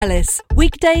Ellis,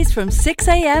 weekdays from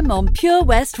 6am on Pure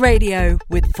West Radio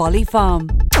with Folly Farm.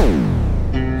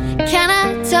 Can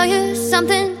I tell you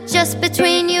something just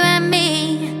between you and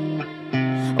me?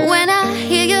 When I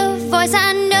hear your voice,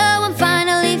 I know I'm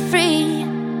finally free.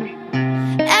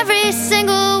 Every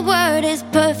single word is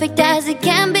perfect as it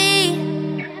can be,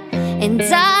 and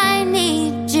I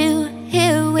need you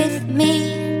here with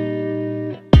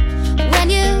me. When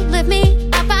you lift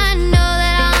me up, I know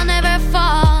that I'll never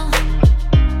fall.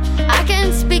 I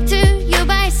can speak to you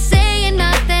by saying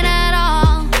nothing at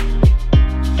all.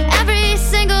 Every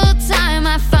single time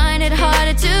I find it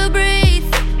harder to breathe,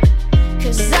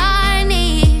 'cause I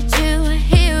need you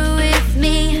here with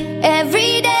me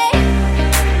every day.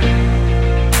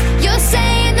 You're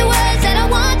saying the words that I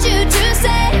want you to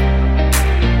say.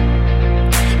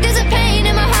 There's a pain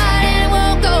in my heart and it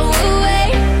won't go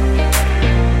away.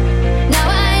 Now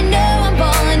I know I'm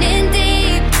falling in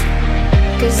deep,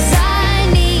 'cause I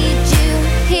need you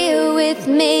here with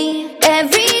me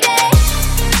every day.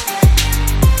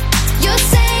 You're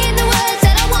saying the words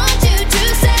that I want you to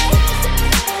say.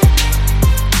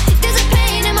 There's a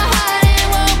pain in my heart and it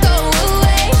won't go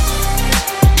away.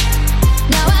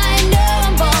 Now I know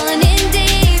I'm falling in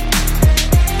deep,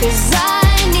 'cause I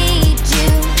need you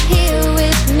here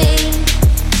with me.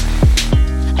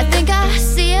 I think I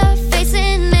see your face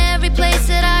in every place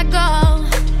that I go.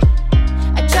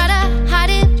 I try to hide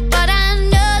it, but I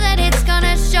know that it's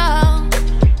gonna show.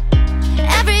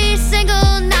 Every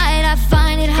single night I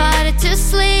find it harder to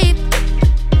sleep,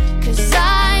 'cause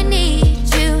I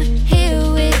need you here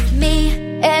with me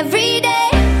every day.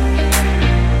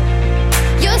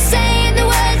 You're saying the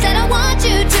words that I want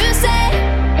you to say.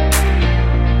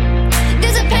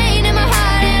 There's a pain in my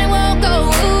heart and it won't go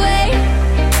away.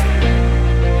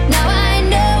 Now I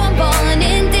know I'm falling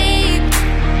in deep,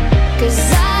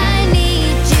 'cause I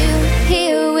need you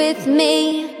here with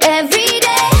me every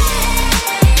day.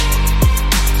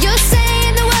 You're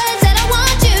saying the words that I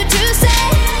want you to say.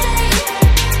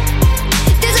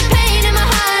 There's a pain in my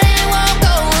heart and it won't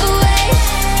go away.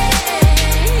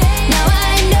 Now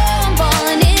I know I'm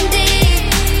falling in deep,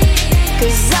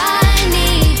 'cause I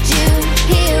need you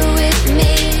here with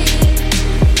me.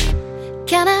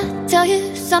 Can I tell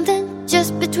you something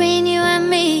just between you and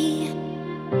me?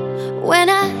 When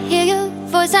I hear your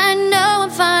voice, I know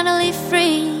I'm finally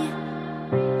free.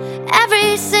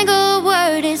 Every single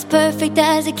word is perfect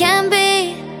as it can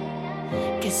be,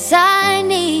 'cause I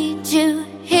need you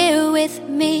here with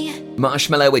me.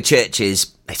 Marshmallow with Churches.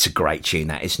 It's a great tune,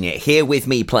 that, isn't it? Here with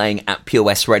me playing at Pure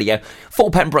West Radio for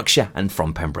Pembrokeshire and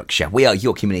from Pembrokeshire. We are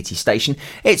your community station.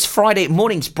 It's Friday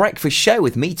morning's breakfast show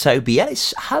with me, Toby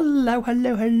Ellis. Hello,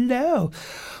 hello, hello.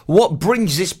 What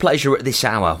brings this pleasure at this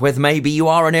hour? Whether maybe you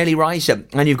are an early riser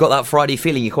and you've got that Friday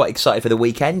feeling, you're quite excited for the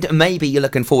weekend. Maybe you're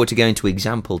looking forward to going to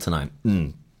Example tonight.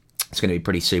 It's going to be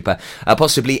pretty super.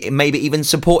 Possibly, maybe even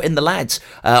supporting the lads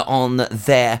on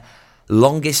their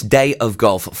longest day of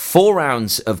golf. 4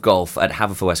 rounds of golf at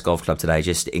Haverfordwest Golf Club today.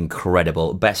 Just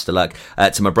incredible. Best of luck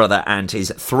to my brother and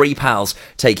his 3 pals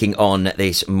taking on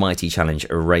this mighty challenge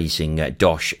racing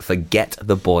dosh. Forget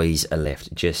the boys a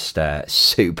lift. Just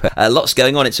super. Lots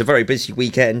going on. It's a very busy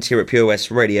weekend here at Pure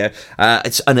West Radio.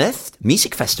 It's Unearthed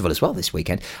Music Festival as well this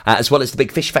weekend, as well as the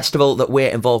Big Fish Festival that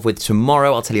we're involved with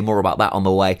tomorrow. I'll tell you more about that on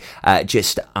the way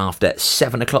just after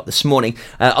 7 o'clock this morning.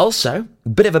 Also,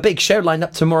 bit of a big show lined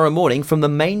up tomorrow morning from the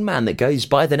main man that goes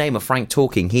by the name of Frank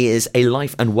Talking. He is a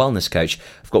life and wellness coach.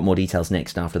 I've got more details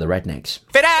next after the Rednecks.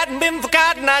 If it hadn't been for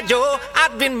Cotton Eye Joe,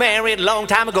 I'd been married a long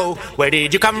time ago. Where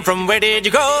did you come from? Where did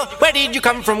you go? Where did you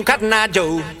come from, Cotton Eye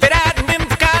Joe? If it hadn't been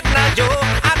for Cotton Eye Joe,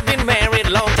 I'd been married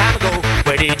a long time ago.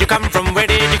 Where did you come from? Where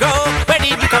did you go? Where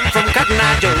did you come from, Cotton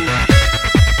Eye Joe?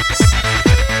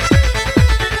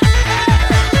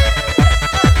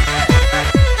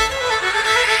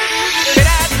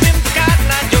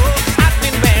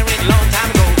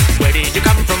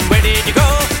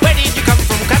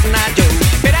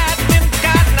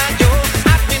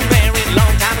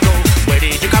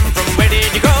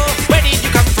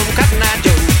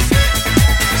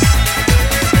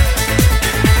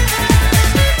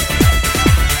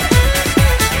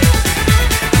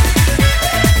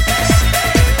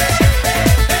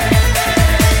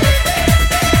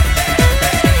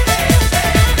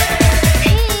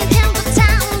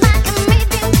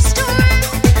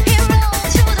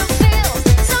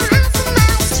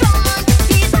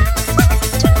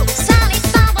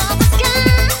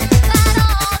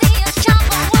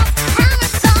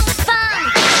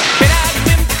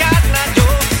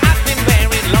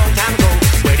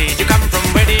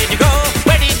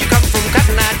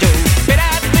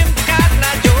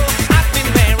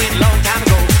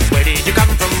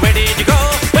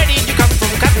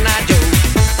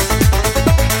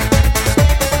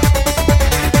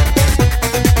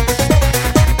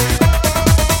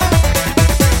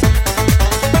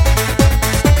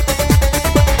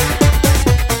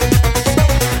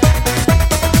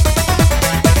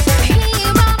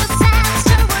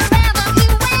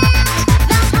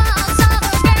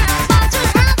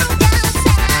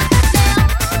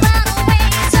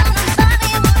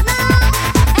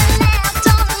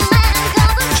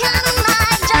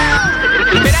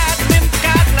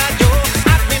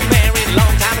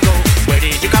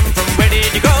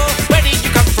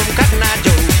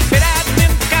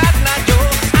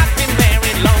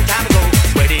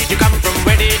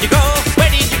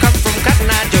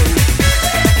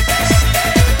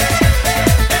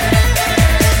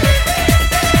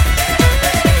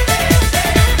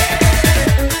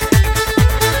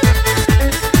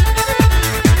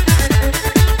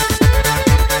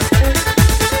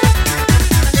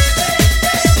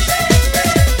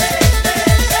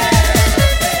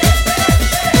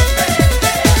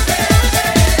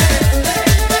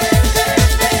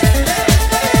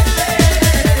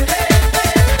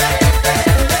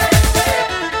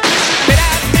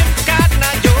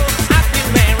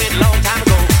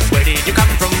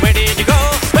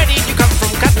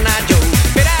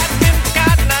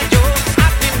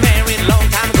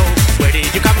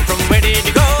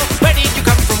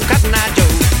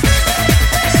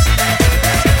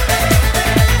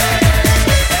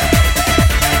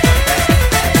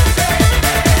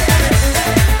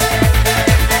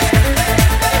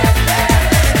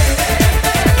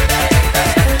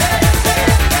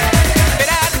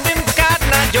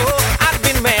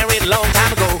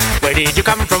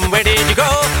 come from? Where did you go?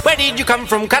 Where did you come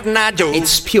from, Cotton Eye Joe?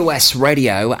 It's Pure West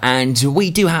Radio, and we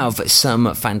do have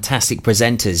some fantastic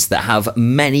presenters that have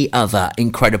many other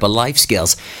incredible life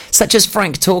skills, such as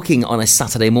Frank talking on a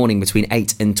Saturday morning between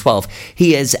 8 and 12.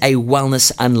 He is a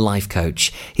wellness and life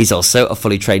coach. He's also a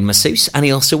fully trained masseuse, and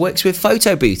he also works with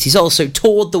photo booths. He's also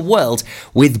toured the world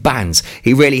with bands.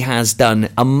 He really has done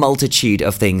a multitude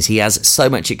of things. He has so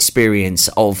much experience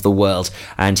of the world,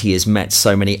 and he has met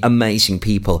so many amazing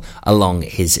people along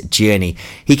his journey.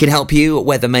 He can help you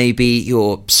whether maybe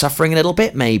you're suffering a little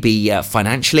bit, maybe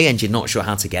financially, and you're not sure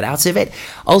how to get out of it.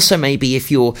 Also, maybe if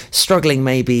you're struggling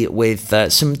maybe with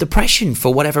some depression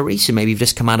for whatever reason, maybe you've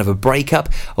just come out of a breakup,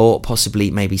 or possibly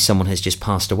maybe someone has just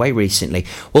passed away recently.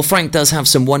 Well, Frank does have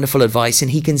some wonderful advice, and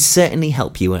he can certainly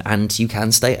help you, and you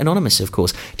can stay anonymous, of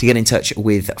course, to get in touch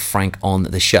with Frank on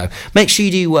the show. Make sure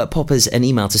you do pop us an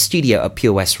email to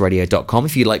studio@purewestradio.com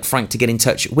if you'd like Frank to get in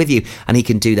touch with you, and he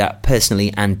can do that personally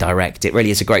and direct. It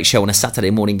really is a great show on a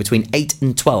Saturday morning between 8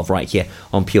 and 12 right here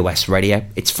on Pure West Radio.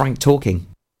 It's Frank talking.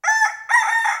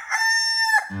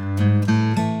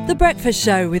 The Breakfast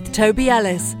Show with Toby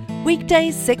Ellis.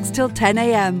 Weekdays 6 till 10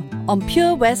 a.m. on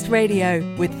Pure West Radio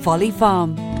with Folly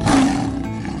Farm.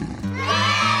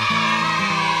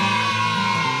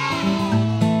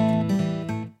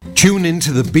 Tune in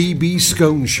to the BB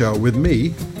Scone Show with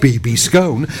me, BB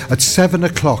Scone, at 7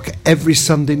 o'clock every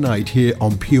Sunday night here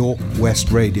on Pure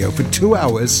West Radio for 2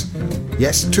 hours,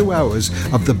 yes, 2 hours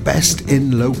of the best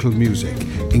in local music,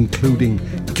 including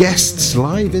guests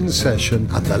live in session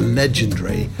and the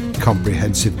legendary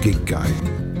Comprehensive Gig Guide.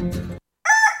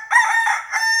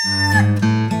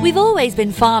 We've always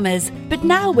been farmers, but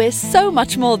now we're so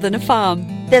much more than a farm.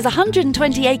 There's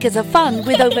 120 acres of fun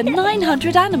with over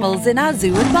 900 animals in our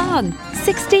zoo and barn,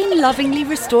 16 lovingly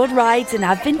restored rides in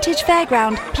our vintage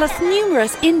fairground, plus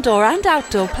numerous indoor and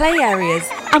outdoor play areas.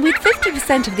 And with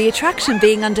 50% of the attraction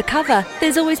being undercover,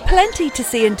 there's always plenty to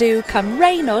see and do come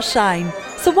rain or shine.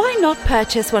 So why not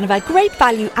purchase one of our great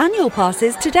value annual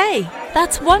passes today?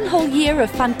 That's 1 whole year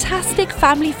of fantastic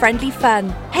family-friendly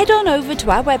fun. Head on over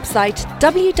to our website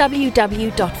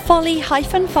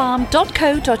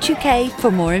www.folly-farm.co.uk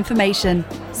for more information.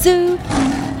 Zoo,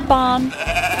 barn,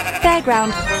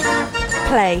 fairground,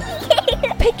 play.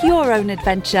 Pick your own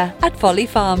adventure at Folly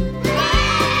Farm.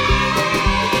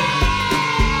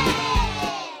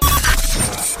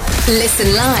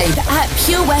 Listen live at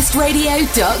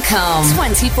purewestradio.com.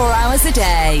 24 hours a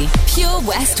day. Pure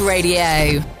West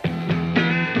Radio.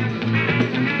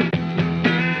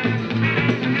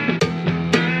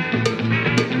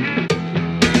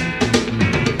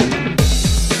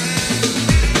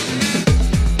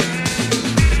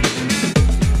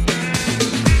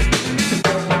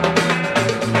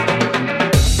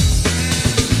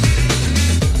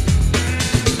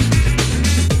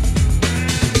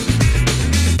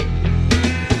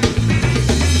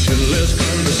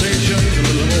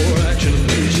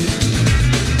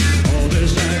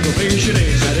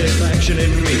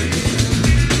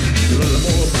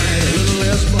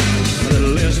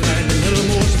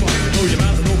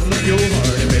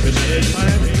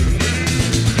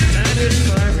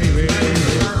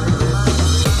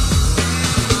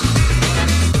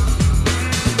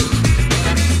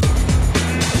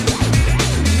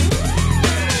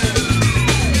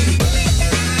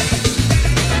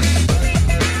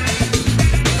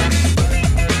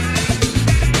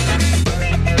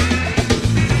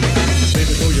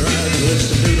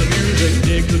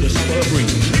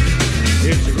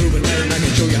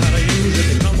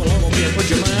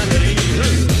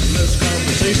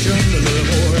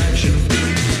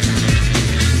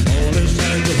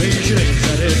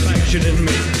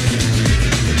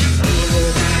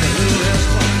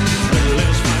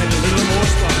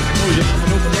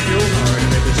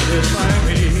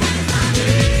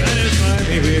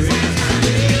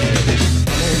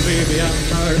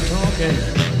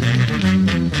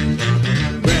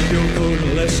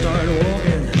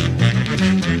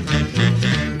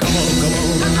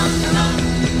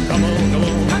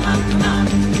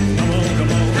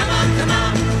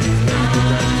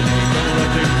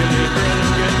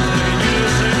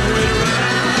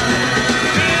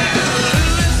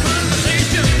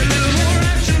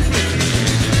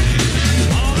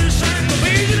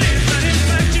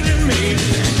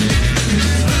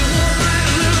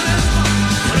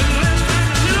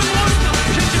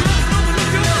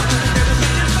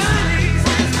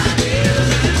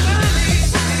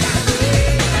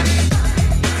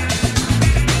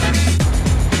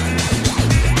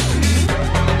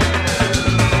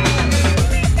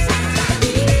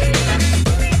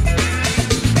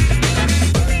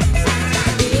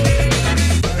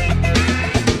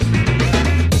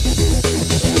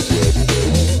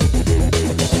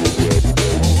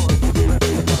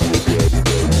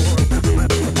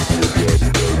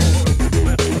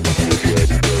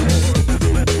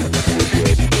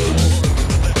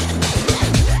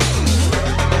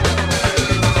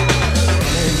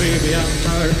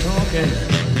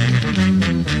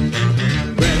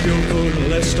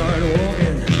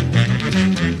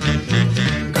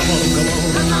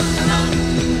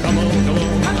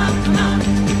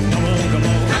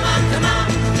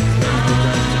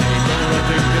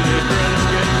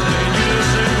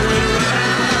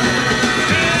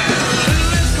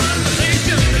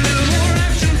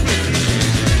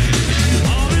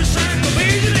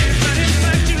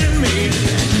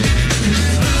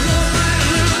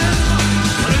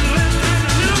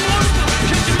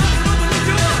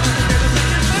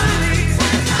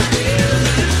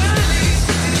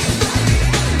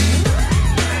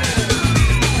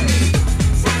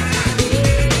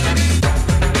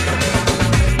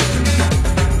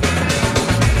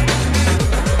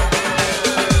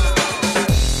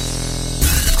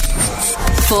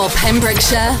 For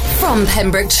Pembrokeshire, from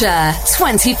Pembrokeshire,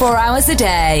 24 hours a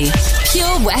day.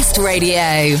 Pure West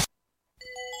Radio. Well,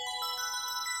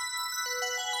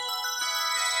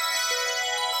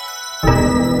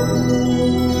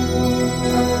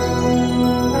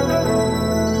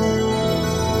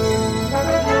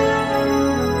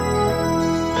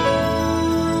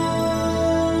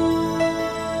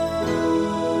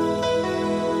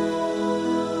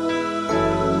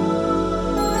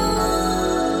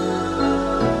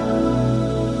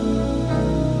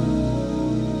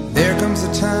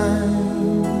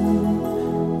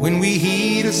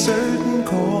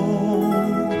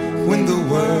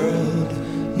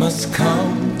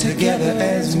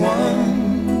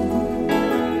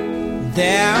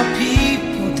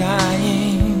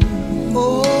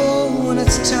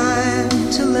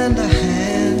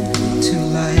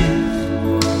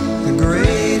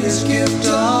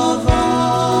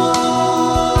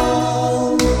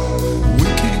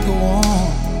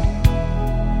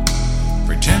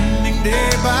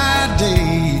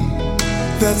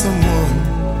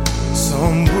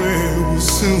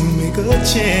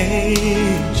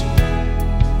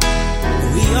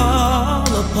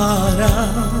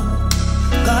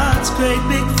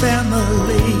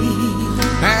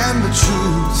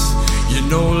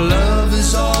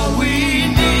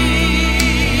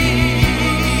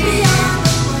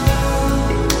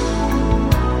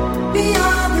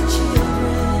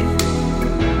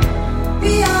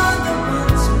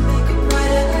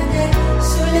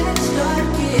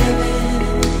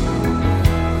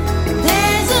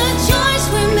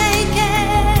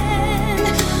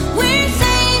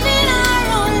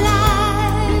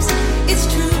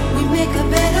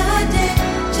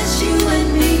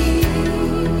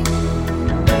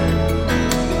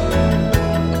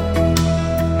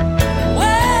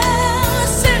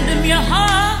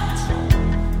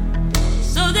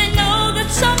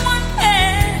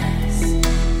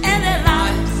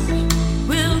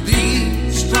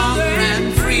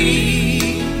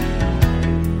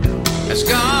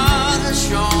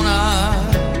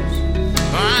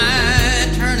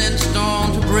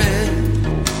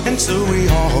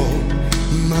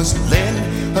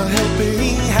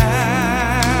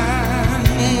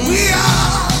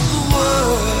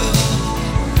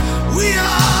 I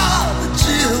realized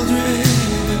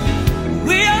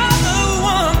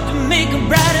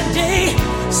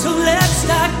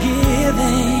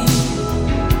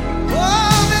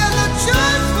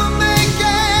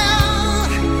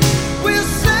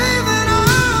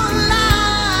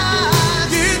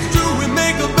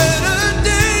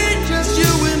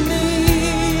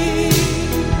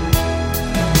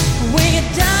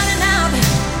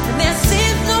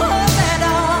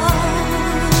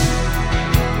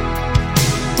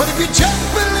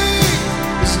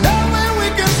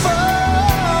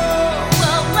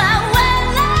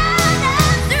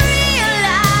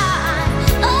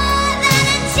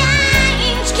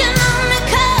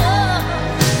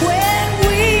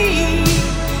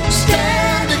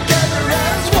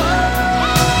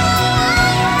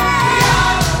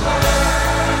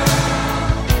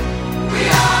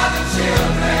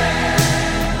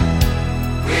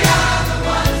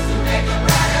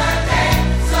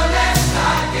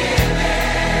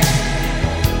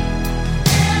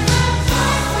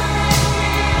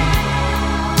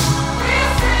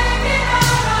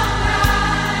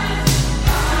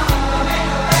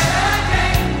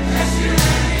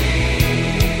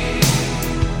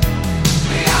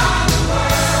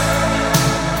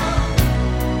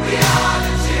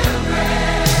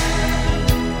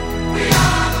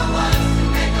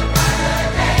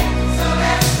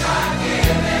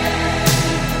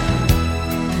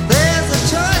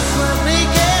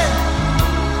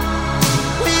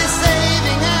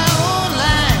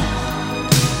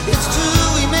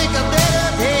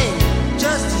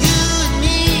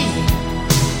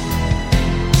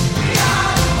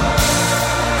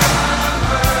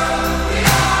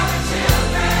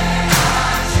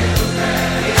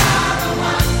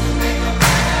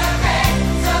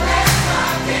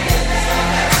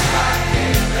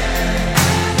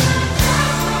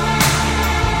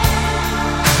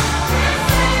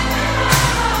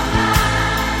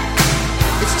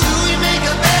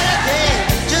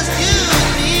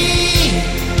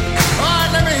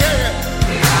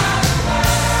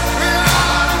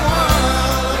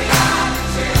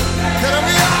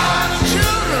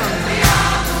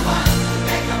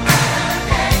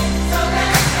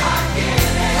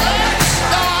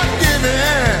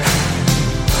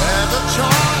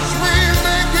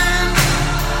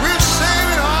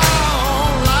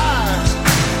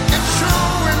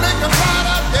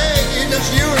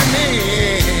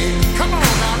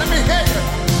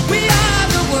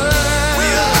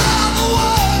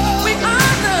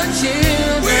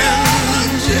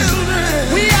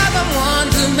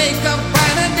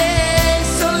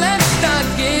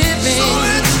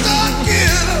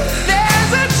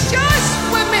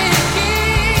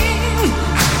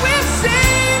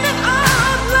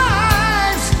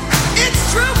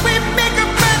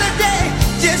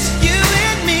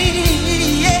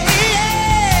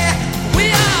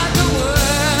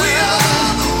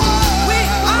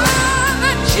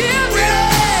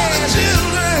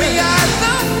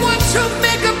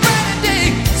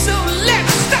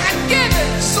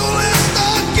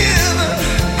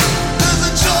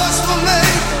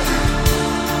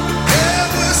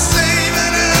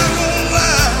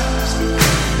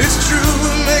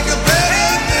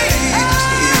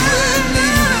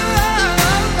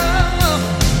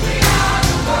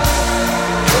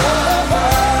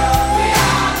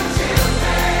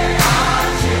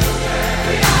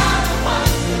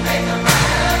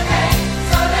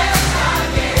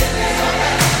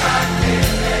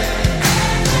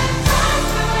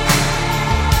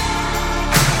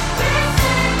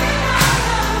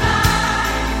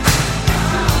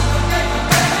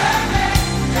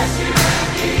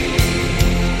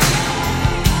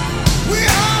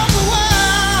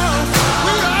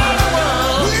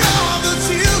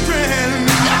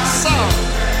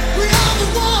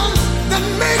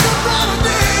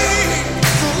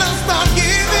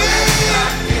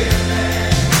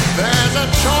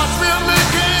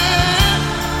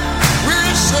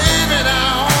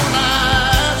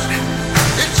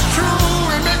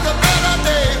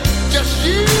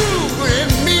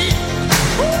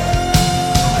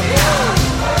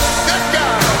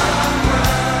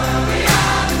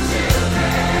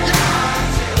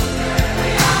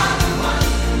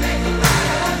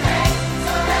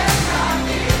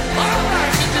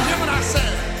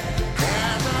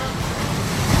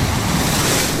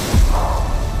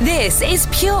This is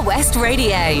Pure West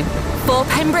Radio. For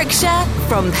Pembrokeshire,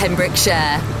 from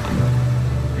Pembrokeshire.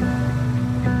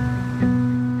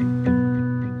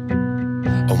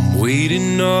 I'm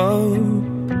waiting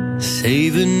up,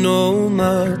 saving all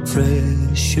my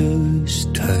precious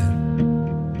time,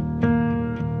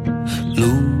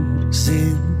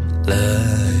 losing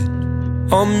light.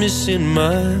 I'm missing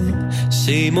my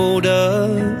same old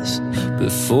us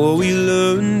before we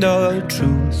learned our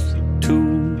truth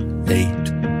too late.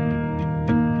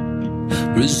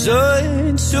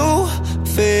 Resigned to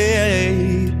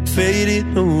fade,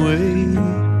 fading away.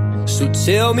 So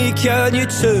tell me, can you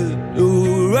turn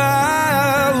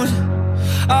around?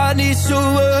 I need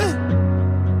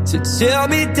someone to tear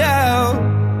me down.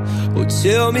 Or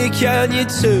tell me, can you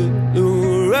turn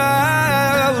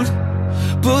around?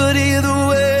 But either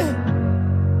way,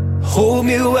 hold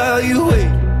me while you wait.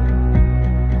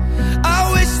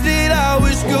 I wish that I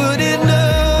was good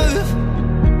enough.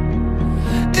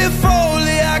 If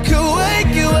only I could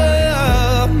wake you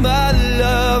up. My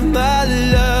love, my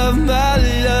love, my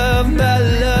love, my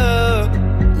love.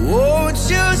 Won't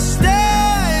you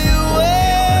stay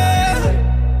away?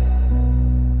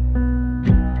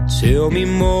 Tell me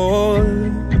more.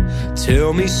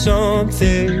 Tell me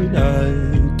something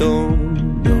I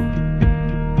don't know.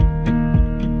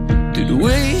 Did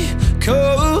we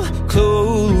come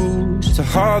close to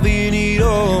having it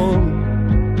all?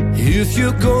 If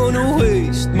you're gonna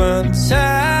waste my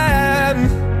time,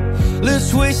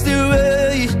 let's waste it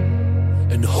right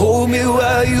and hold me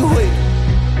while you wait.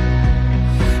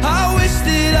 I wish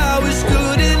that I was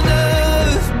good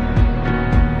enough.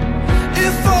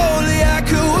 If only I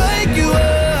could wake you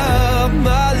up.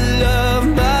 My love,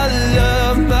 my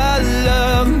love, my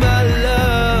love, my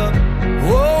love.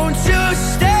 Won't you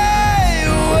stay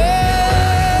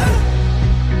away?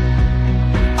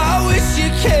 I wish you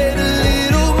cared a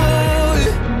little more.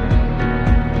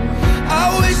 I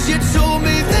wish you told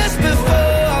me this before.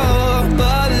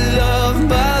 My love,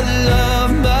 my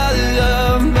love, my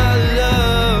love, my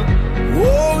love.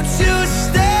 Won't you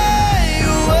stay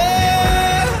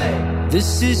away? This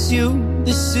is you,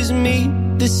 this is me,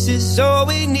 this is all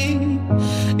we need.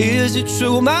 Is it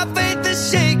true? My faith is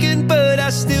shaken, but I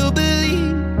still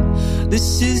believe.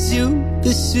 This is you,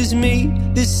 this is me,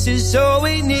 this is all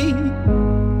we need.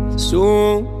 So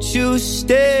won't you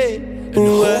stay and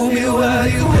hold me while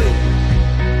you wait?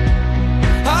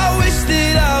 I wish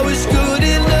that I was good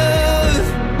enough.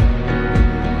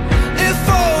 If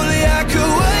only I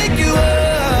could wake you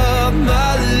up.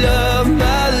 My love,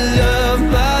 my love,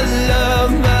 my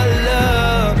love, my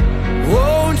love.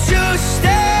 Won't you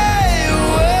stay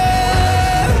away?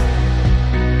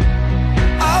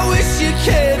 I wish you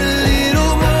cared a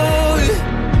little more.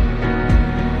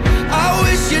 I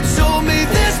wish you told me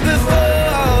this before.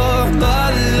 My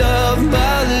love,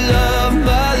 my love,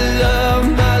 my love,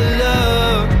 my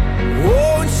love.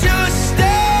 Won't you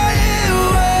stay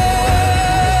away?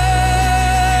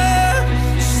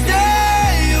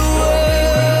 Stay away.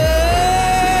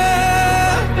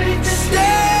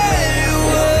 Stay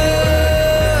away.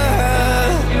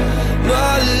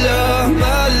 My love,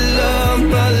 my love,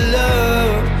 my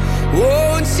love.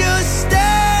 Won't you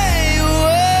stay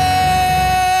away?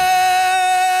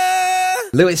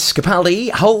 Lewis Capaldi,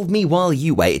 Hold Me While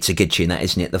You Wait. It's a good tune, that,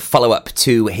 isn't it? The follow-up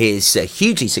to his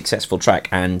hugely successful track,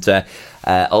 and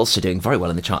also doing very well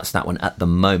in the charts, that one at the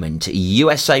moment.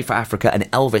 USA for Africa and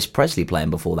Elvis Presley playing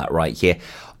before that right here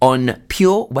on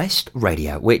Pure West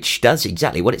Radio, which does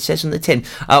exactly what it says on the tin.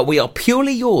 We are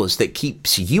purely yours, that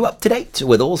keeps you up to date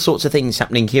with all sorts of things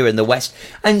happening here in the West,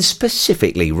 and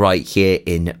specifically right here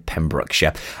in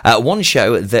Pembrokeshire. One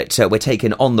show that we're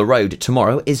taking on the road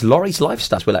tomorrow is Laurie's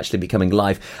Lifestyle. We'll actually be coming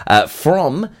live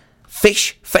from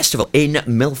Fish Festival in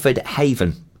Milford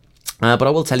Haven. But I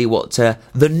will tell you what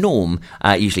the norm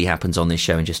usually happens on this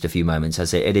show in just a few moments,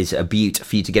 as it is a beaut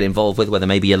for you to get involved with, whether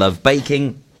maybe you love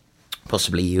baking,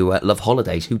 possibly you love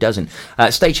holidays, who doesn't?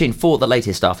 Stay tuned for the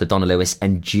latest after Donna Lewis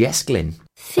and Jess Glynn.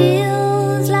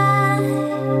 Feels like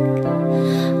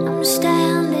I'm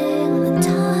standing on the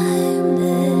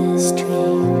timeless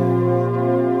dream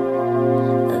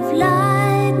of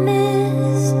light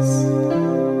mists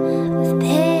with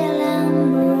pale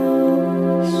ambrose.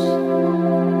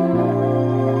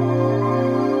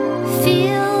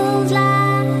 Feels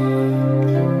like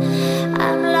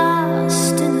I'm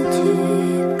lost in the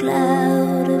deep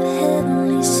cloud of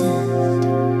heavenly scent.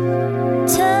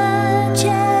 Touching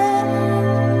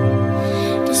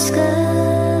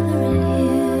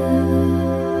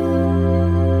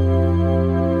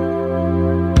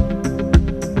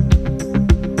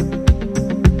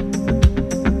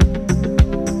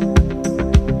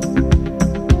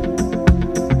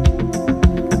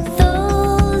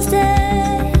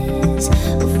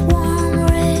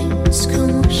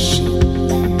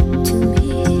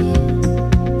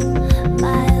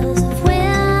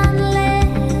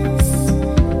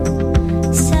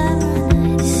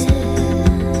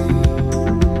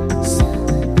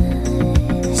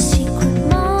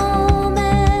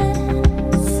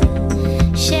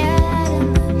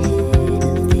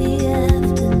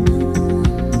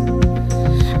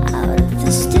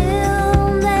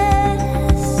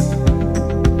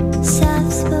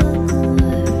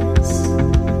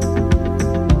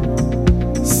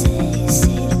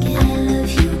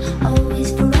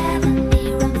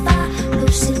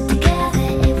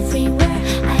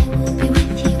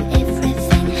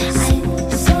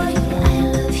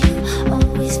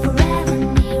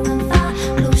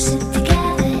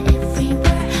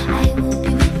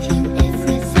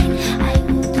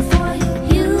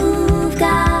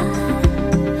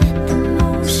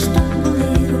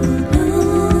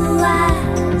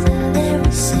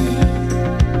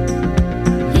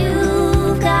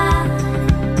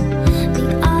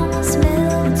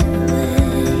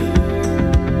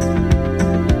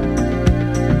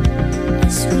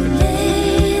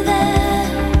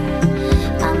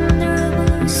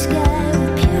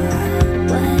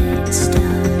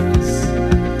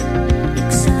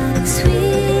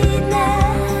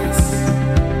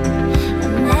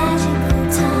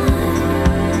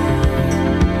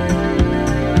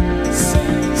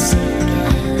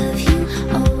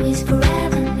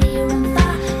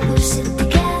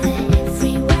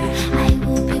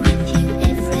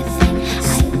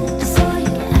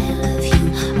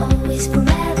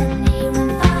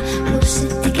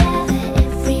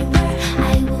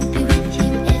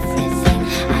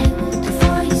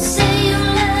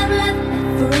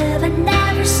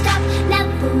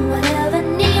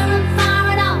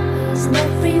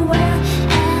everywhere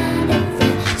and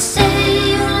every.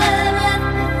 Say you love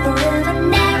me forever,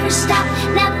 never stop,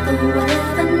 never,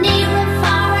 whatever, near and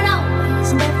far and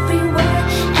always and everywhere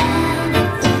and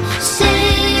every. Say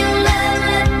you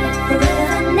love me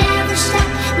forever, never stop,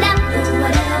 never,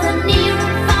 whatever, near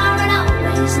and far and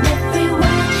always and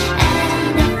everywhere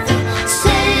and every.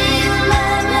 Say you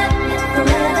love me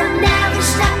forever, never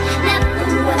stop, never,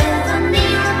 whatever,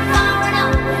 near and far and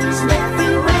always and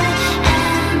everywhere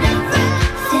and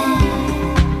everything.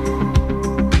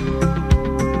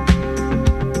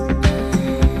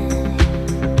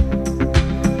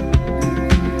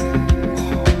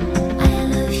 I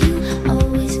love you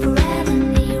always, forever,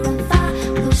 near and far,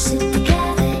 closer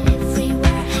together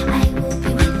everywhere. I will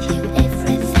be with you,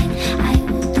 everything I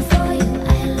will do for you.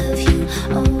 I love you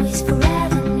always,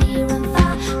 forever, near and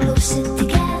far, closer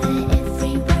together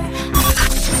everywhere.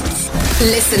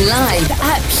 Listen live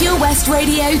at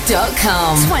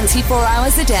purewestradio.com. 24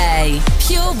 hours a day.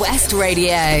 Pure West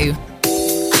Radio.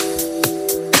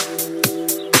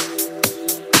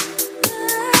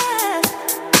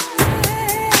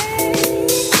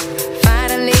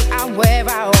 Finally, I'm where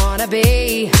I wanna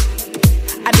be.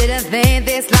 I didn't think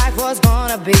this life was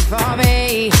gonna be for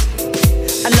me.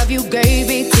 I love you gave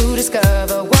me to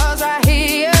discover was right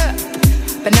here,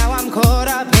 but now I'm caught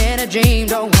up in a dream,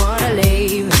 don't wanna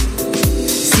leave.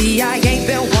 See, I ain't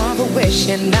been one for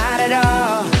wishing, not at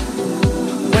all.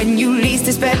 When you least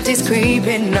expect it's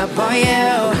creeping up on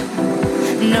you.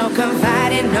 No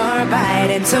confiding nor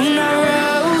biting to no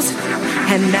rules.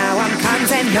 And now I'm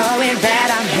content knowing that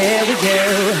I'm here with you.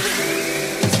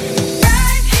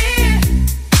 Right here,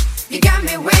 you got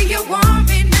me where you want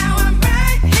me. Now I'm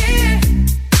right here,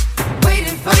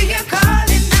 waiting for your call.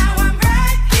 And now I'm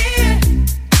right here,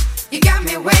 you got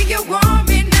me where you want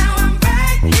me. Now I'm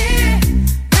right here,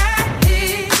 right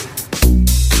here.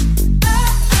 Oh,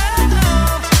 oh,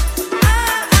 oh.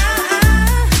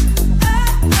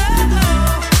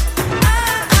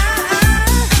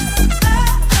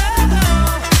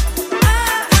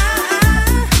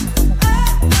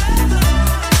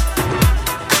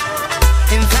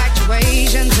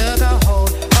 Infatuation took a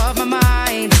hold of my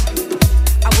mind.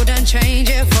 I wouldn't change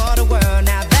it for the world.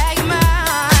 Now that you're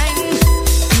mine,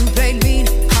 you played me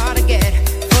hard to get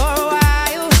for a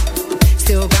while.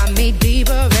 Still got me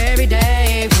deeper every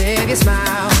day with your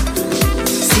smile.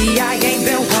 See, I ain't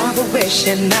been one for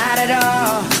wishing, not at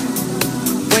all.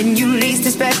 When you least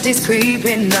expect it's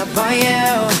creeping up on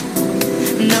you.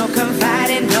 No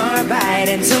confiding nor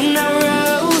biting to no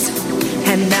rules.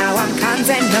 And now I'm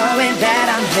content knowing that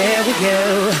I'm here with you.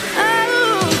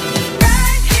 Oh,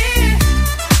 right here,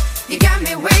 you got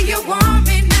me where you want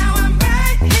me. Now I'm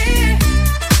right here,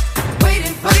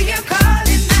 waiting for your call.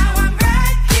 And now I'm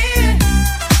right here,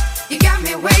 you got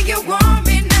me where you want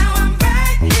me. Now I'm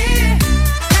right here,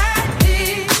 right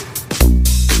here.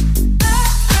 Oh,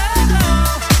 oh,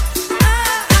 oh.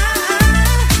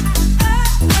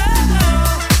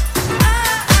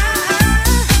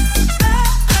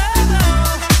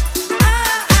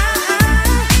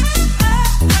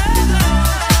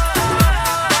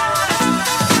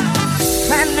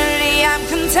 Finally, I'm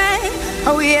content.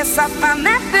 Oh yes, I found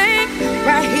that thing.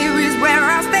 Right here is where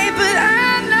I'll stay, but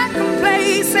I'm not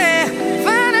complacent.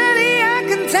 Finally, I'm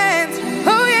content.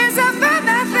 Oh yes, I found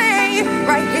that thing.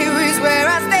 Right here is where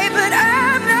I stay, but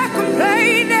I'm not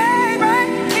complaining.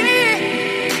 Right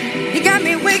here, you got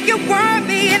me where you want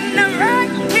me, and I'm right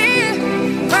here,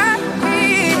 right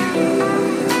here.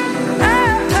 Oh,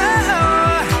 oh,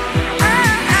 oh.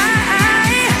 Right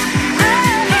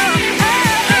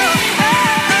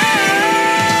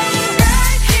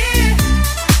here,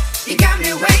 you got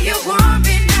me where you want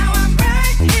me. Now I'm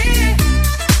right here,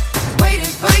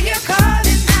 waiting for your call.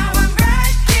 And now I'm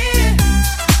right here,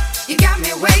 you got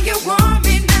me where you want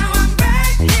me. Now I'm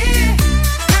right here,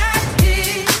 right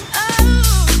here.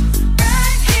 Oh,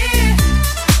 right here,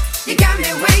 you got me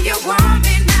where you want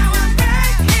me. Now I'm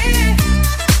right here,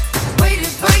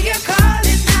 waiting for your call.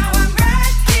 And now I'm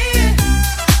right here,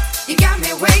 you got me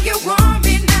where you want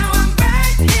me. Now I'm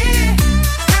right here,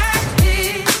 right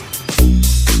here.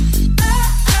 Oh,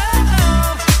 oh,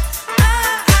 oh.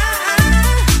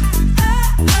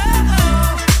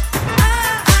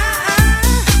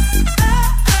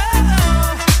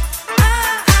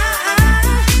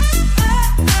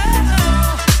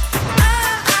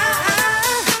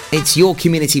 It's your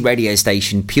community radio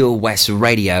station, Pure West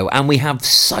Radio, and we have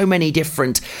so many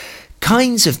different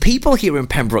kinds of people here in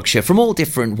Pembrokeshire from all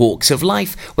different walks of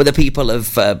life, whether people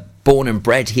of born and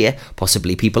bred here,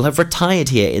 possibly people have retired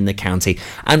here in the county.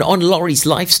 And on Laurie's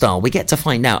Lifestyle, we get to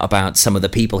find out about some of the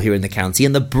people here in the county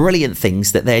and the brilliant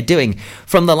things that they're doing,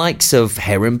 from the likes of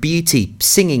hair and beauty,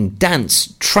 singing,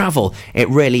 dance, travel. It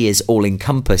really is all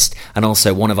encompassed. And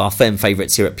also one of our firm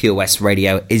favourites here at Pure West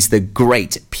Radio is the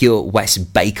great Pure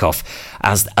West Bake Off,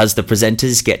 as the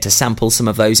presenters get to sample some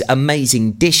of those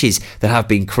amazing dishes that have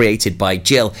been created by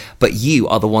Jill. But you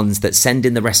are the ones that send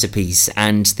in the recipes,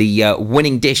 and the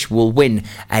winning dish will win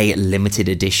a limited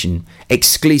edition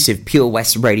exclusive Pure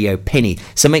West Radio pinny.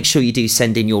 So make sure you do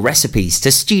send in your recipes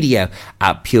to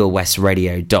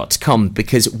studio@purewestradio.com,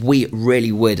 because we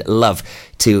really would love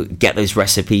to get those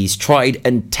recipes tried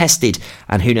and tested,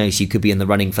 and who knows, you could be in the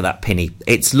running for that penny.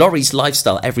 It's Laurie's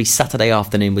Lifestyle every Saturday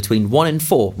afternoon between 1 and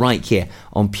 4 right here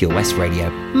on Pure West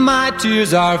Radio. My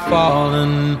tears are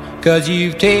falling 'cause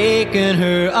you've taken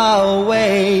her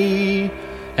away.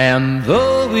 And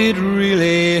though it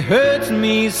really hurts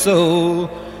me so,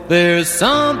 there's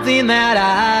something that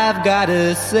I've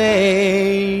gotta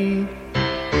say.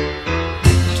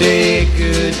 Take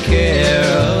good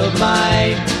care of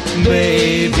my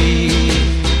baby.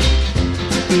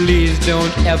 Please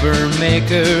don't ever make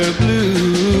her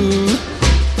blue.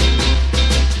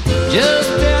 Just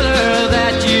tell her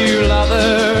that you love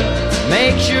her.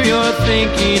 Make sure you're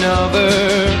thinking of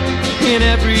her in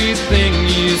everything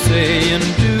you say and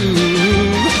do.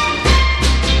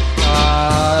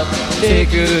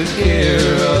 Take good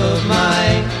care of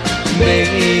my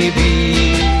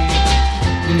baby.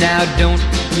 Now don't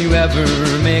you ever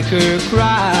make her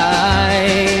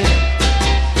cry.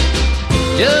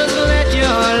 Just let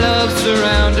your love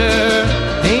surround her.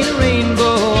 Paint a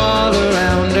rainbow all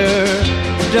around her.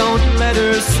 Don't let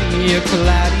her see a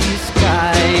cloudy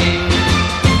sky.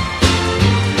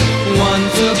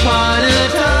 Once upon a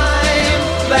time,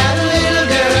 that little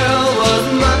girl was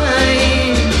mine.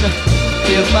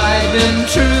 If I'd been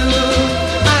true,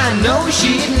 I know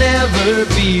she'd never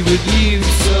be with you.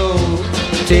 So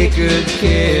take good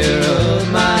care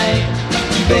of my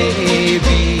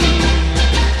baby.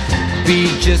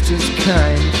 Be just as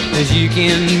kind as you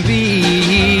can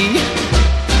be.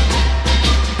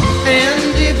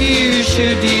 And if you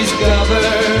should discover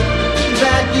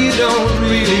that you don't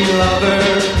really love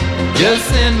her, just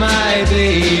send my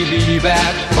baby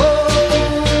back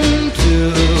home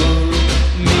to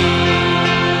me.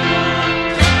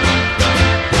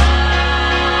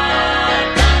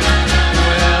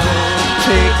 Well,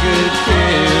 take good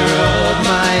care of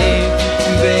my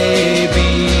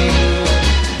baby.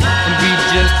 Be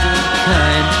just as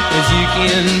kind as you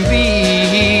can be.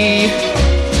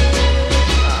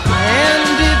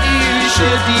 And if you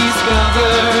should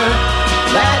discover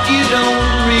that you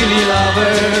don't really love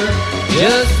her,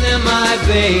 just send my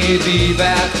baby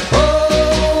back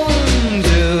home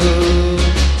to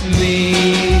me.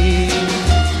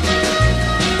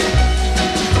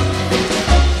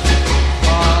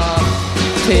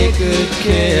 Take good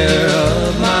care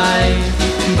of my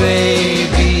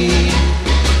baby.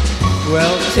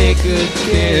 Well, take good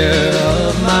care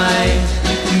of my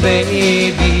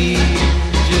baby.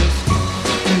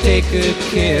 Just take good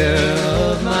care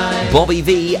of my Bobby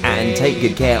V and Take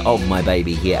Good Care of My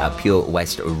Baby here at Pure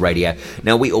West Radio.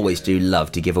 Now, we always do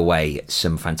love to give away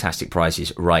some fantastic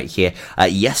prizes right here.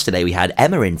 Yesterday we had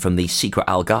Emma in from the Secret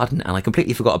Owl Garden, and I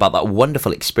completely forgot about that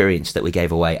wonderful experience that we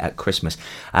gave away at Christmas.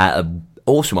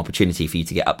 Awesome opportunity for you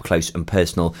to get up close and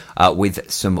personal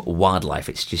with some wildlife.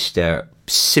 It's just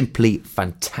simply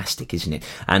fantastic, isn't it?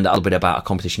 And a little bit about a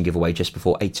competition giveaway just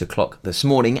before 8 o'clock this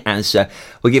morning, as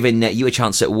we're giving you a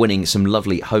chance at winning some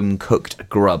lovely home-cooked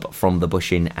grub from the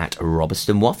Bush Inn at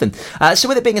Robertson Wathen. So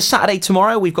with it being a Saturday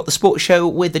tomorrow, we've got the sports show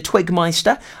with the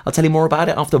Twigmeister. I'll tell you more about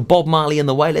it after Bob Marley and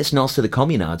the Wailers, and also the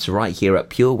Communards right here at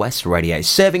Pure West Radio,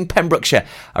 serving Pembrokeshire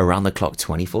around the clock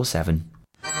 24/7.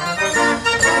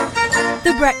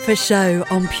 The Breakfast Show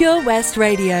on Pure West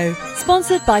Radio,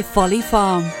 sponsored by Folly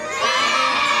Farm.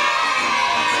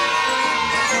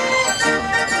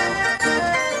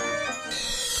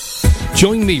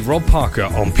 Join me, Rob Parker,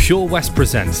 on Pure West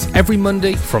Presents every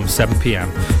Monday from 7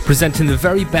 p.m, presenting the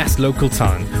very best local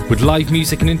talent with live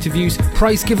music and interviews,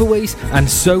 prize giveaways and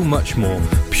so much more.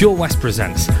 Pure West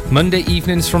Presents, Monday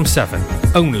evenings from 7,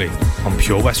 only on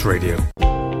Pure West Radio.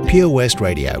 Pure West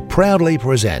Radio proudly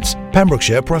presents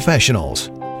Pembrokeshire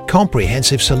Professionals.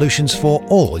 Comprehensive solutions for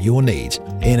all your needs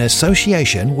in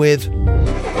association with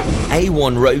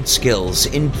A1 Road Skills,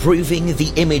 improving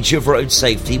the image of road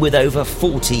safety with over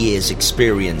 40 years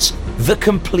experience. the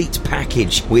complete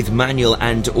package with manual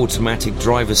and automatic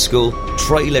driver school,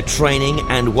 trailer training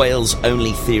and Wales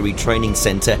only theory training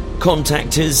centre.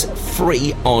 Contact us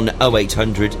free on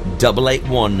 0800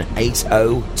 881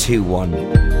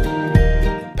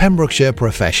 8021. Pembrokeshire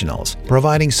Professionals,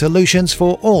 providing solutions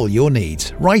for all your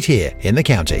needs right here in the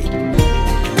county.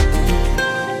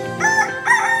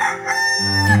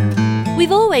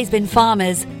 We've always been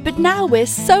farmers, but now we're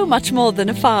so much more than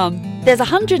a farm. There's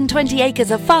 120 acres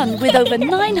of fun with over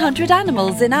 900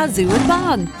 animals in our zoo and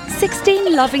barn,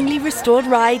 16 lovingly restored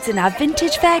rides in our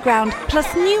vintage fairground, plus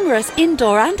numerous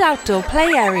indoor and outdoor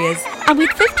play areas. And with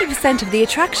 50% of the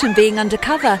attraction being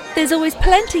undercover, there's always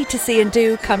plenty to see and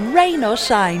do come rain or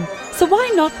shine. So why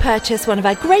not purchase one of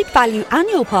our great value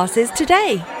annual passes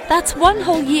today? That's one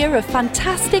whole year of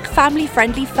fantastic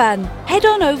family-friendly fun. Head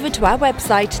on over to our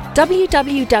website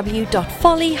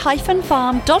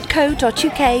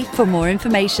www.folly-farm.co.uk for more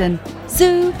information.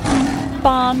 Zoo,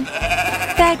 barn,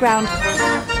 fairground,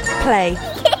 play.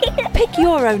 Pick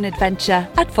your own adventure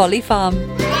at Folly Farm.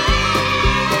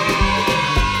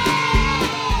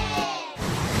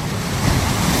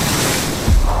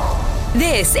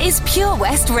 This is Pure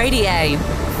West Radio.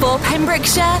 For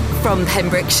Pembrokeshire, from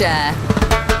Pembrokeshire.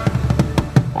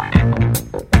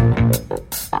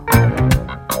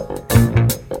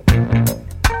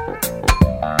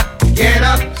 Get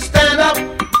up, stand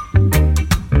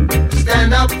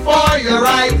up for your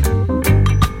right.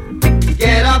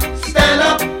 Get up, stand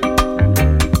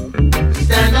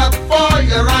up for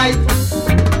your right.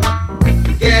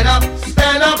 Get up,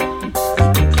 stand up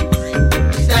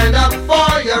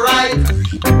for your right.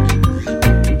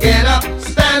 Get up,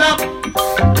 stand up,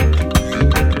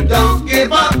 don't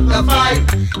give up the fight.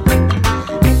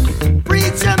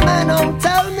 Preacher man, don't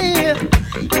tell me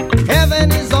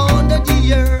heaven is under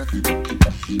the earth.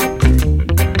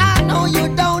 I know you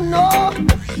don't know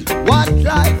what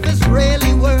life is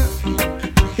really worth.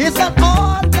 It's not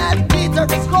all that glitter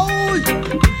is gold.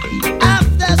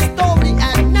 After story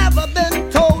had never been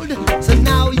told, so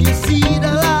now you see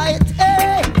the light.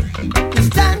 Hey,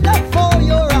 stand up for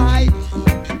your right.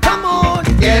 Come on,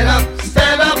 get up,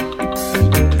 stand up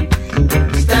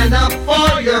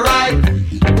for your right.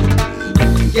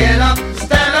 Get up,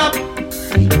 stand up,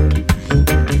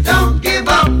 don't give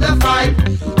up the fight.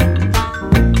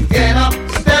 Get up,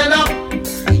 stand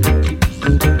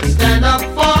up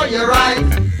for your right.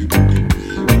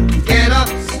 Get up,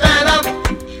 stand up,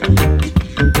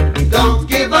 don't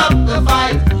give up the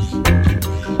fight.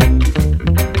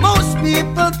 Most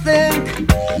people think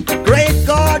great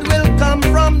God will come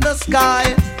from the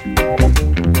sky,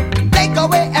 take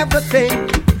away everything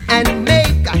and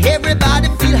make everybody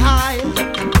feel high.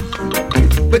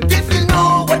 But if you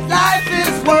know what life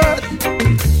is worth,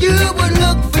 you would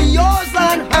look for yours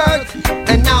on earth.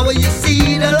 And now you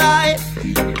see the light,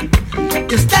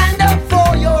 you stand up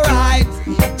for your rights.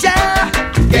 Yeah.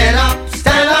 Get up,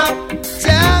 stand up,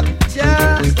 yeah,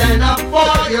 yeah. Stand up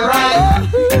for your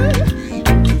rights.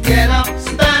 Get up,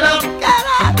 stand up,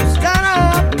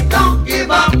 don't give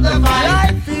up the fight.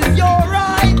 Life is your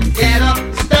right. Get up,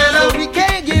 stand up, we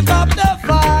can't give up the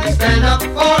fight. Stand up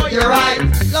for your right.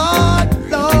 Lord,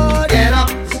 get up,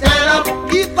 stand up,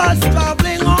 keep us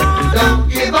traveling on. Don't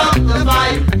give up the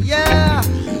fight. Yeah.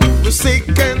 We're sick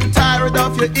and tired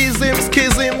of your ism,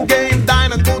 schism, game,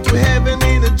 dine and go to heaven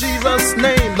in Jesus'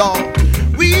 name, Lord.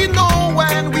 We know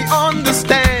and we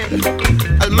understand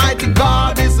Almighty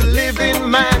God is a living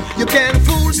man. You can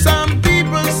fool some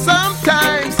people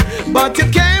sometimes, but you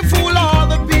can't fool all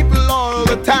the people all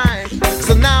the time.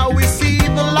 So now we see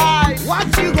the light. What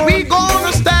you gonna we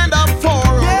gonna stand up for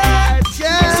our rights.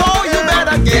 Yeah. So you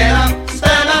better Get up,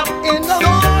 stand up in the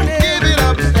morning. Give it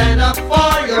up, stand up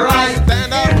for your right.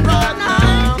 Stand up right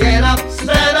now. Get up,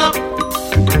 stand up,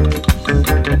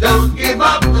 don't give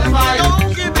up the fight.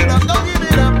 Don't give it up, don't give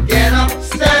it up. Get up,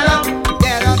 stand up,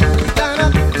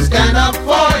 stand up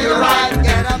for your right.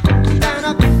 Get up, stand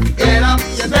up,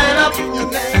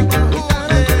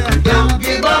 don't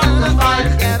give up the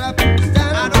fight. Get up,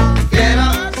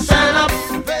 stand up,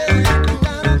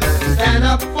 stand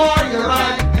up for your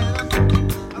right.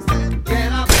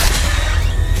 Get up.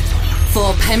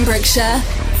 For Pembrokeshire,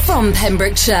 from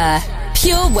Pembrokeshire,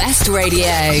 Pure West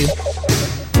Radio.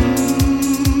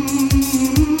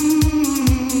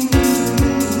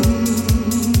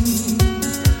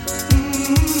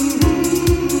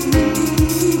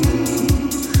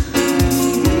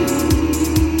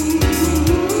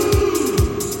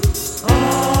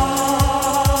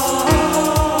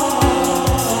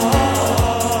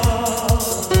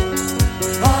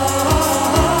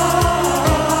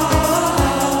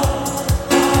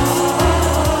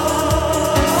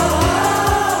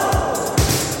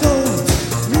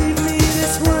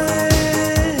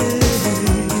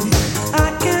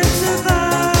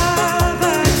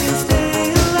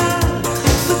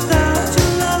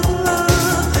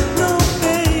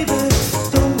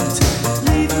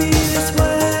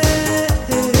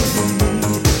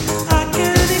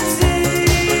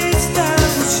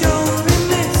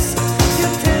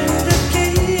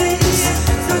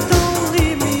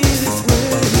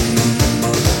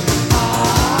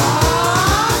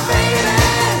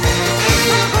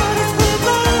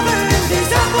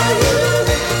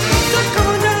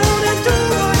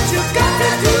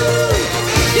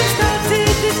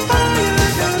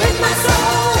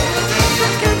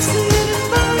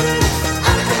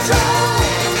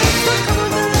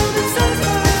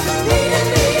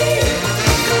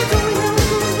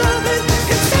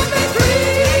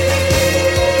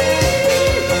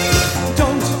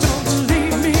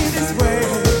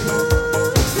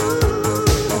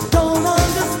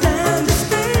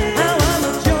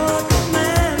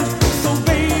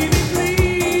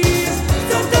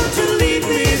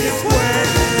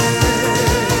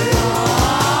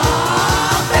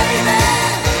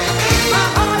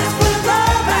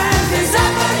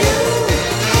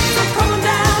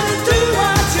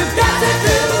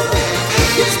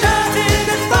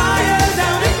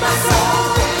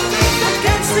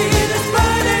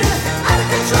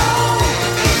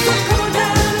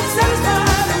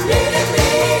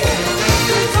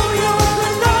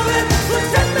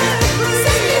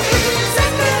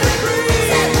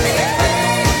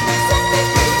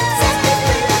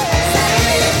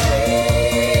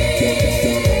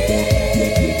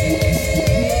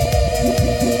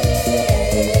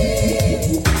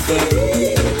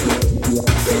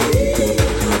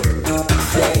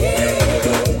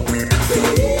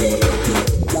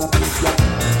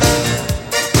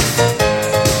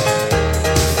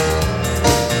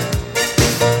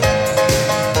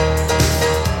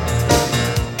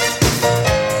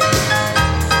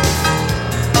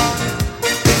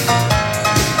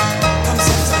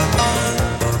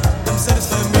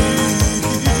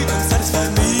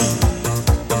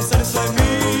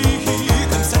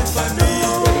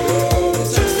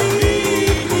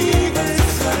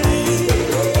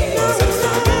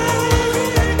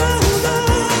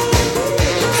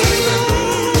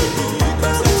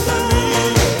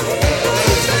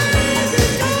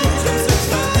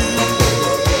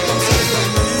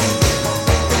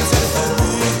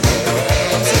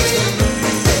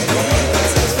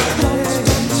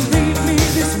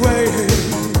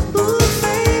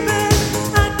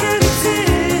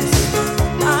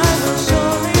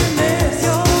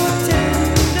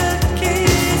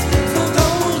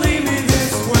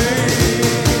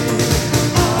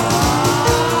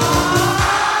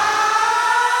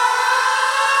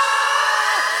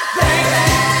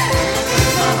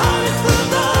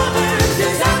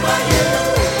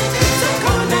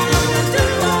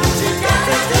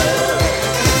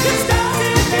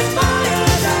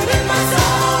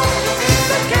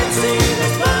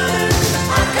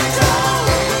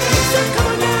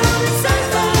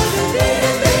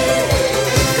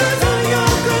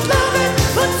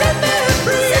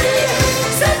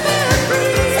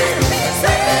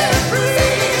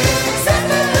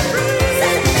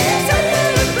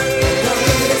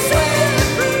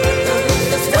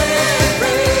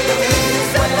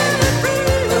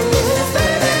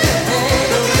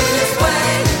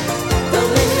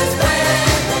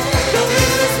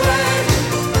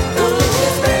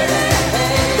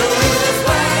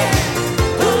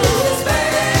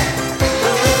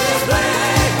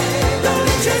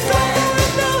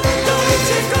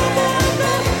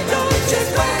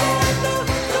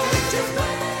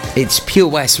 It's Pure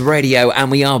West Radio,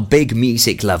 and we are big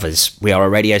music lovers. We are a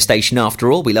radio station after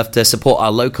all. We love to support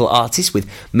our local artists with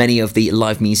many of the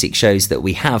live music shows that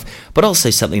we have, but also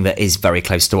something that is very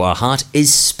close to our heart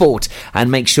is sport. And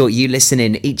make sure you listen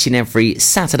in each and every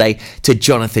Saturday to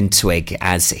Jonathan Twig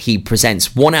as he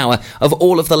presents 1 hour of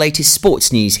all of the latest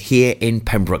sports news here in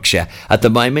Pembrokeshire. At the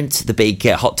moment, the big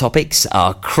hot topics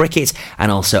are cricket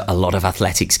and also a lot of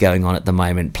athletics going on at the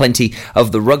moment. Plenty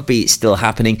of the rugby still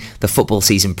happening. The football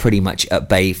season pretty much at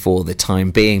bay for the time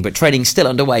being, but training still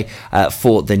underway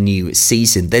for the new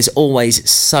season. There's always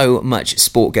so much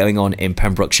sport going on in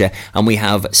Pembrokeshire, and we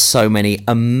have so many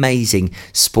amazing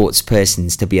sports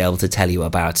persons to be able to tell you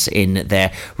about in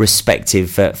their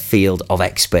respective field of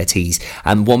expertise.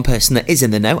 And one person that is in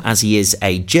the know, as he is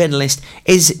a journalist,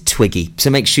 is Twiggy.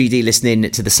 So make sure you do listen in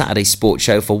to the Saturday Sports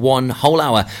Show for 1 whole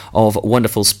hour of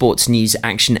wonderful sports news,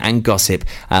 action and gossip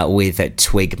with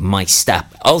Twig Meister.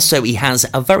 Also, he has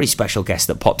a very special guest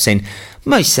that pops in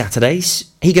most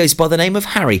Saturdays. He goes by the name of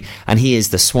Harry, and he is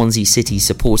the Swansea City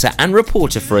supporter and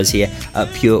reporter for us here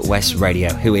at Pure West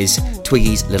Radio, who is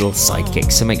Twiggy's little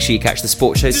sidekick. So make sure you catch the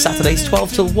sports shows Saturdays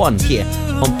 12 till 1 here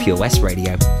on Pure West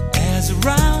Radio. As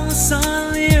around the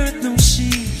sun, the earth knows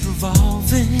she's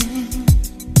revolving,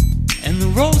 and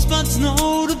the rosebuds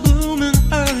know to bloom in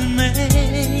early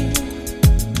May.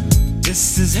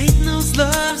 Just as hate knows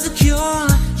love's the cure,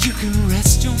 you can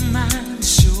rest your mind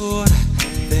assured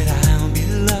that I'll be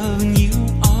loving you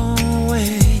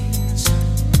always.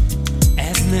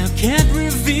 As now can't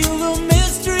reveal the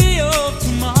mystery of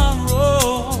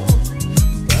tomorrow,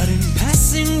 but in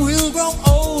passing we'll grow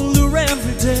older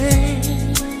every day.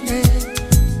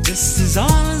 Just as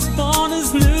all is born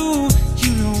is new,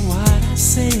 you know what I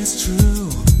say is true,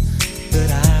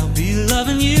 that I'll be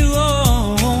loving you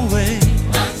always.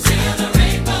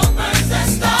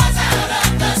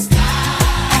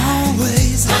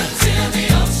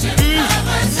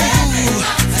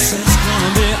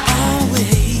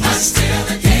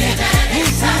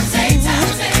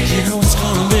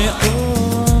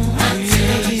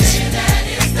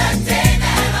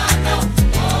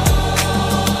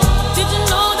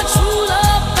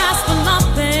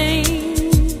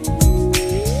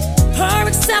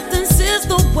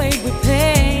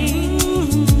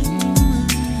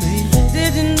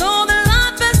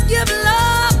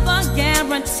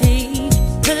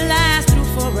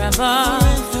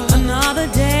 Another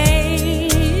day.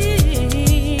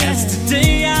 As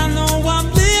today I know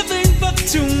I'm living for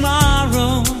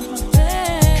tomorrow.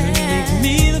 Could make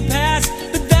me the past,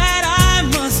 but that I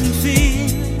mustn't fear,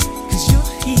 'cause you're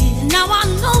here. Now I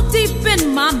know deep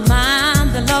in my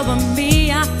mind the love of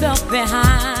me I felt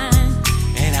behind,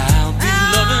 and I'll be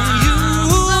loving you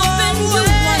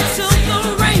until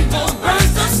the rainbow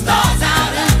burns the stars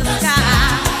out in the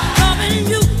sky. loving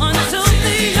you until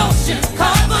the ocean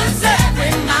covers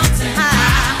every mountain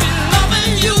high,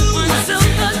 Loving you until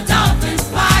the dolphins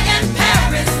fly and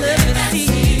Paris live at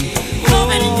sea,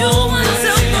 loving you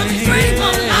until the dream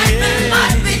of life and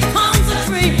life becomes a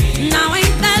dream. Now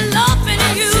ain't that loving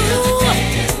you?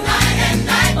 night and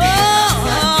night.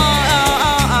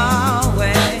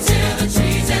 Until the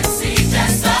trees and seas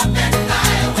just up and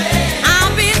fly away.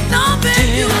 I'll be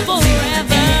loving you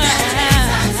forever.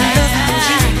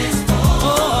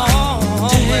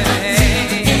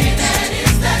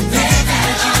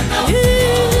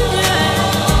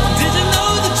 Did you know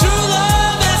that true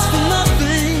love asks for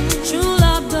nothing? True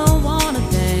love don't want a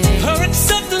thing. Her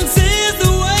acceptance is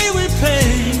the way we pay.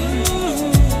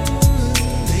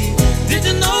 Did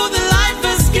you know that life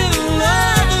has given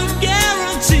love a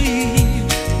guarantee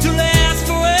to last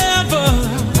forever?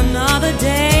 Another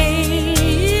day.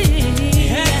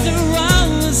 As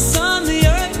around the sun, the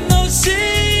earth knows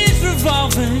she's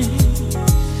revolving,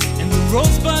 and the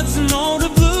rosebuds know to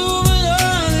bloom in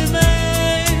early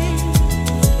May.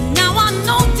 Now I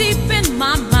know deep in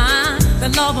my mind the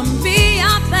love of me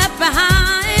I left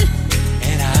behind,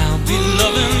 And I'll be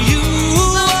loving you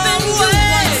loving you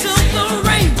until the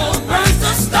rainbow burns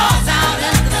the stars out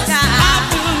in the sky. I'll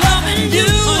be loving you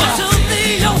Until the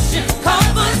ocean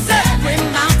covers every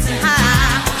mountain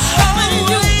high, loving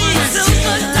you until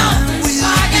the dolphins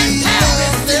fly and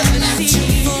Paris live at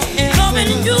sea,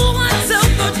 loving you until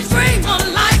the dream of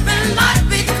life and life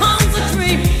becomes a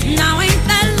dream. Now ain't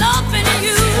that loving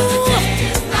you?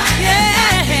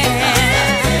 Yeah.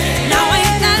 Now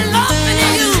ain't that loving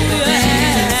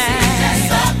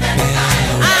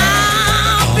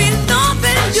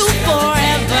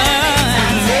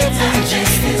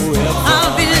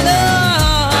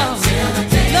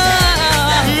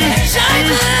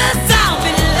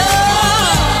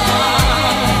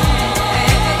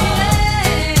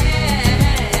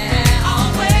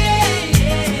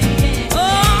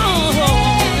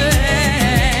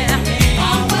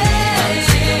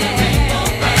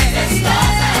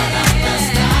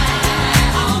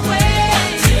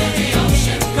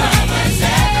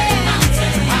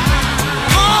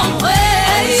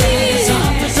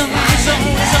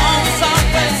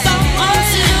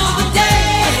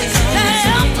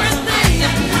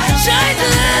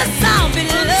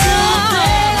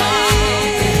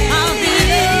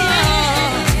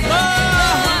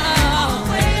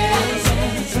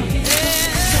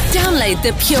Download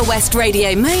the Pure West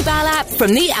Radio mobile app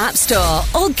from the App Store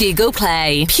or Google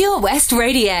Play. Pure West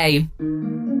Radio.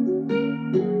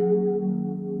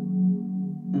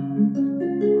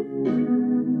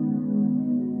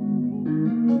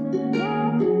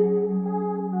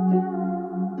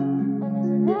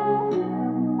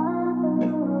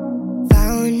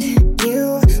 Found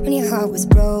you when your heart was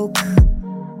broke.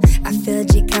 I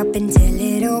filled your cup until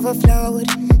it overflowed.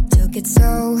 Took it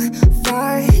so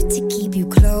far to keep you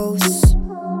close.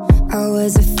 I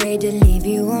was afraid to leave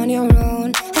you on your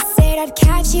own. I said I'd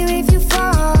catch you if you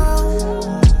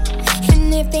fall,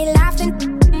 and if they laugh then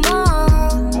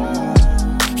more.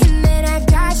 And then I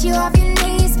got you off your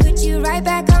knees, put you right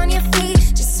back on your feet,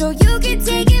 just so you could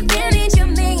take advantage of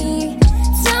me.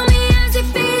 Tell me how's it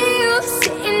feel,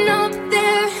 sitting up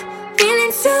there,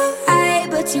 feeling so high,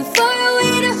 but too far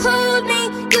away to hold me.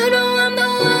 You know I'm the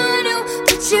one who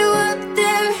put you up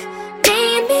there.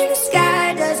 Name in the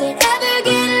sky, does it ever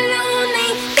get lonely?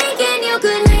 Thinking you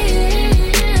could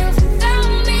live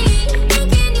without me.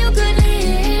 Thinking you could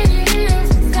live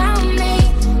without me.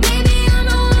 Maybe I'm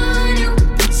the one who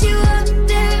put you up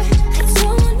there. I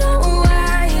don't know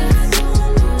why.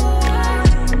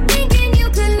 Thinking you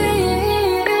could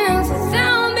live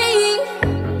without me.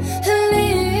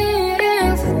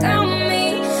 Live without me.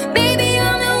 Baby,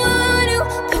 I'm the one who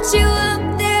put you up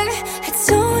there. I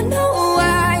don't know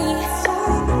why.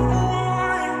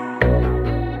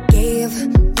 Gave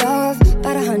love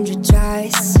about 100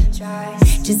 tries,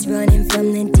 just running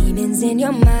from the demons in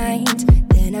your mind.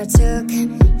 Then I took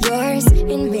yours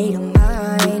and made them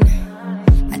mine.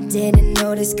 I didn't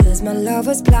notice cause my love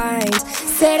was blind.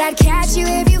 Said I'd catch you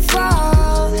if you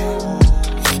fall,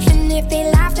 and if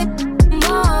they laughed at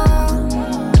more.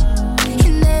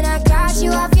 And then I got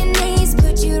you off your knees,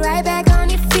 put you right back on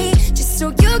your feet, just so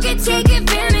you could take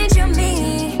advantage of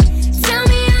me. Tell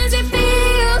me how's it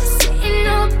feel, sitting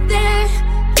up there,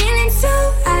 feeling so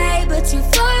high, but too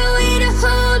far away to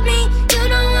hold me. You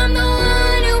know I'm the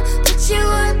one who put you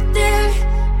up there.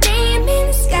 Name in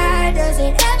the sky, does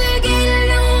it ever get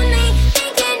lonely?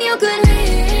 Thinking you could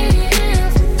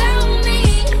live without me.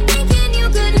 Thinking you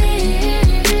could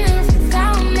live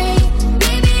without me.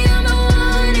 Maybe I'm the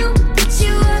one who put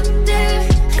you up there.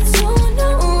 I don't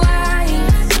know why.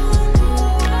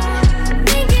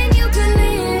 Thinking you could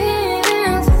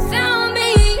live without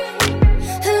me.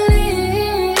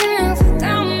 Live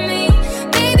without me.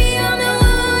 Baby, I'm the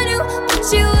one who put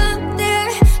you up there.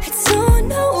 I don't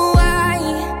know why.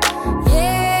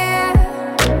 Yeah.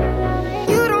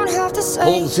 You don't have to say.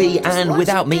 Halsey and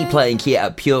Without Me playing here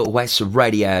at Pure West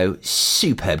Radio.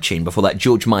 Superb tune. Before that,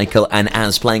 George Michael and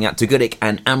Az playing out to Goodwick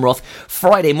and Amroth.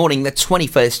 Friday morning, the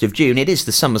 21st of June. It is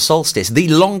the summer solstice, the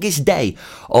longest day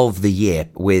of the year,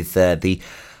 with the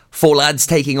four lads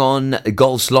taking on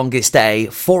golf's longest day.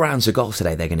 4 rounds of golf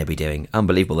today they're going to be doing.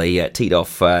 Unbelievable. They teed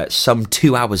off some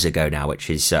 2 hours ago now, which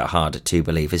is hard to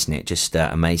believe, isn't it? Just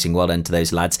amazing. Well done to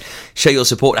those lads. Show your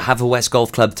support at Haverwest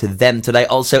Golf Club to them today.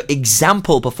 Also,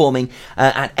 Example performing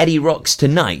at Eddie Rocks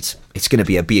tonight. It's going to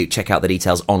be a beaut. Check out the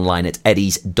details online at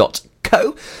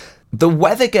eddies.co. The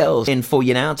Weather Girls in for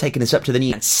you now, taking us up to the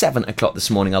news at 7 o'clock this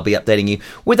morning. I'll be updating you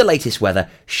with the latest weather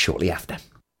shortly after.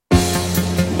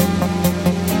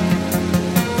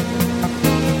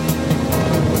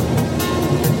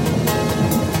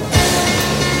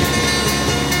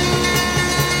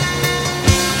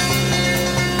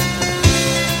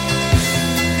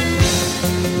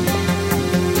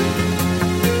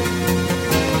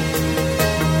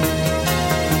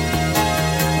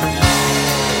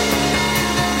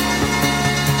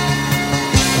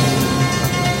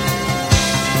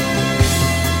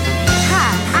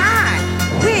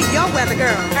 Girl.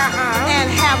 And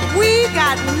have we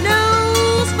got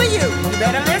news for you? You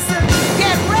better listen.